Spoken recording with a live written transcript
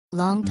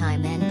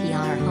Longtime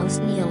NPR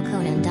host Neal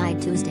Conan died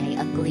Tuesday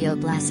of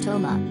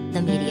glioblastoma, the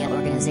media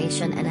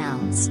organization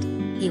announced.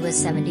 He was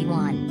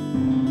 71.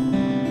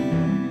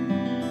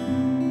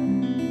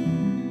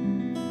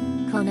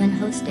 Conan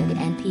hosted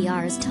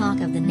NPR's Talk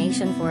of the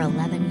Nation for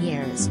 11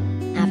 years.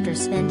 After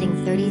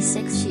spending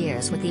 36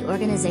 years with the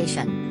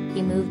organization,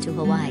 he moved to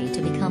Hawaii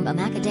to become a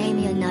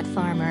macadamia nut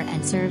farmer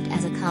and served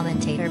as a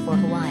commentator for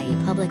Hawaii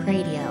Public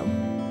Radio.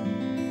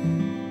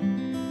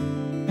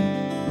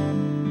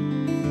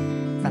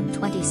 From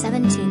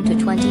 2017 to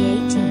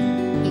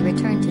 2018, he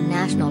returned to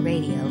national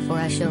radio for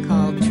a show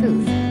called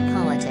Truth,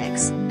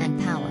 Politics,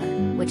 and Power,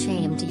 which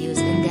aimed to use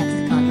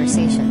in-depth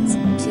conversations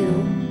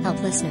to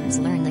help listeners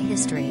learn the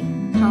history,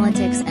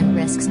 politics and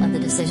risks of the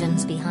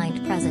decisions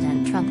behind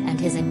President Trump and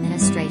his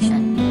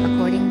administration,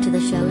 according to the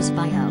show's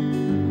bio.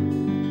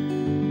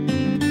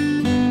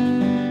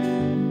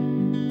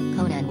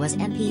 Conan was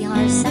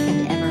NPR's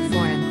second ever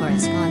foreign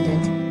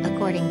correspondent,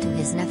 according to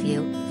his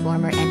nephew,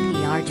 former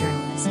NPR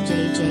journalist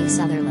J.J.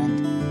 Sutherland.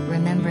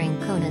 Remembering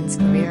Conan's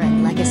career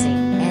and legacy,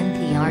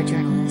 NPR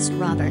journalist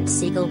Robert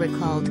Siegel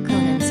recalled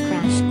Conan's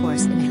crash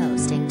course in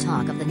hosting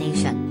Talk of the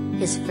Nation.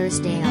 His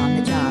first day on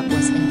the job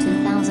was in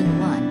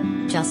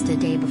 2001, just a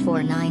day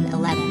before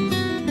 9/11.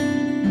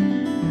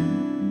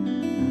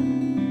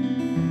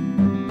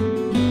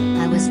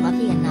 I was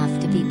lucky enough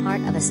to be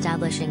part of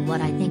establishing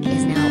what I think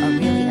is now a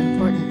really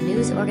important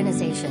news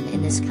organization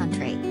in this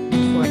country,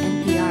 and for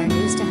NPR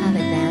News to have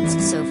advanced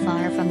so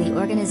far from the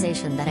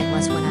organization that it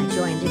was when I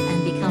joined it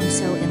and become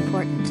so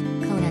important,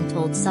 Conan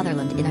told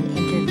Sutherland in an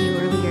interview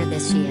earlier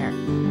this year.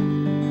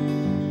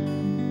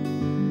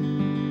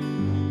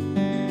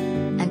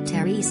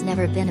 There's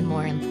never been a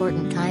more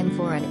important time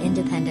for an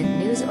independent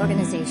news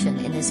organization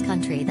in this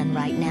country than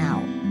right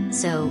now.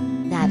 So,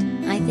 that,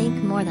 I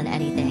think more than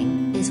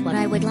anything, is what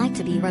I would like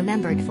to be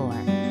remembered for.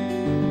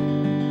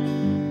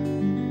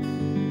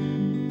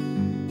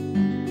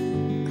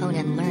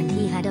 Conan learned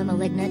he had a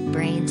malignant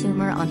brain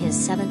tumor on his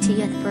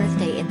 70th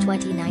birthday in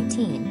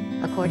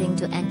 2019, according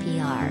to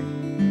NPR.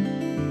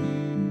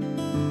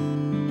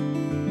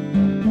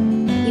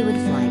 He would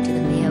fly to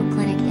the Mayo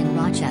Clinic in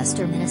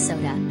Rochester,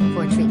 Minnesota,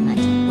 for treatment,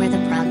 where the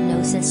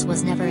prognosis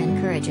was never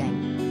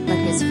encouraging. But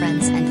his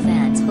friends and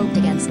fans hoped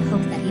against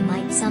hope that he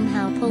might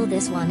somehow pull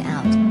this one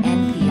out,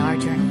 NPR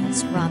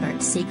journalist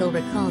Robert Siegel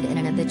recalled in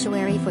an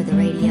obituary for the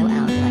radio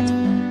outlet.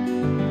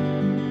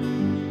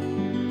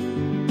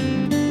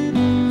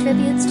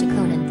 Tributes to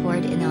Conan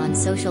poured in on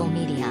social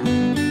media.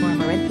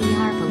 Former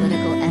NPR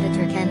political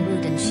editor Ken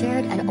Rudin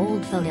shared an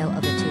old photo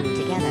of the two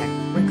together,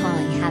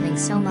 recalling having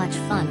so much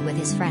fun with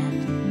his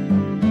friend.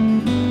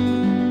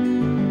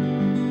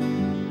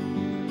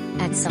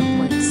 At some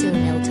point soon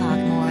he'll talk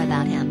more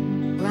about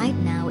him. Right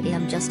now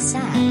I'm just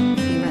sad,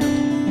 he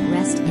wrote.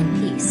 Rest in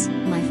peace,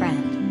 my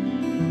friend.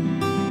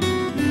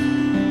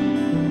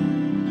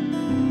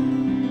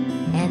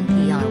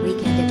 NPR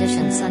Weekend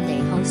Edition Sunday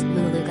host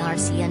Lulu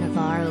Garcia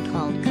Navarro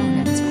called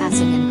Conan's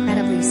passing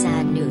incredibly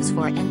sad news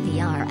for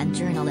NPR and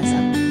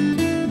journalism.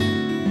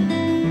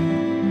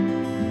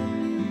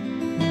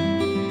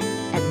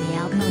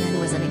 Neal Conan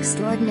was an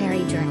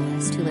extraordinary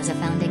journalist who was a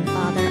founding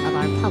father of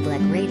our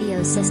public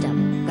radio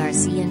system,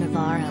 Garcia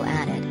Navarro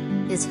added.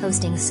 His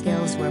hosting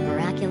skills were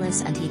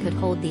miraculous and he could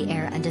hold the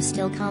air and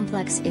distill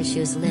complex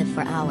issues live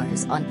for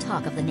hours on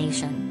Talk of the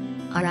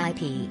Nation.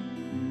 R.I.P.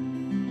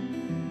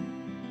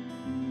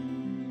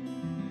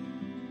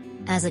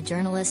 As a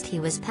journalist he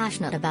was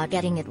passionate about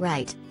getting it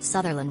right,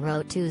 Sutherland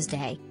wrote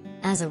Tuesday.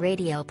 As a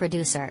radio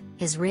producer,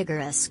 his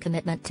rigorous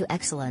commitment to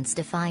excellence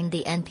defined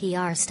the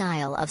NPR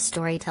style of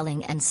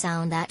storytelling and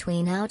sound that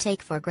we now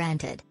take for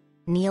granted.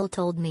 Neal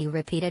told me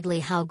repeatedly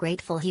how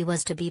grateful he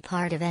was to be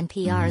part of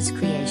NPR's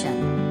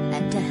creation,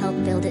 and to help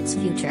build its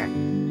future.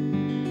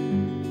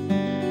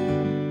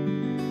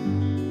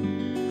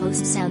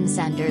 Host Sam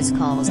Sanders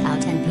calls out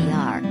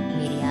NPR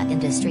media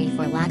industry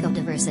for lack of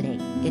diversity.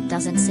 It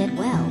doesn't sit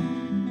well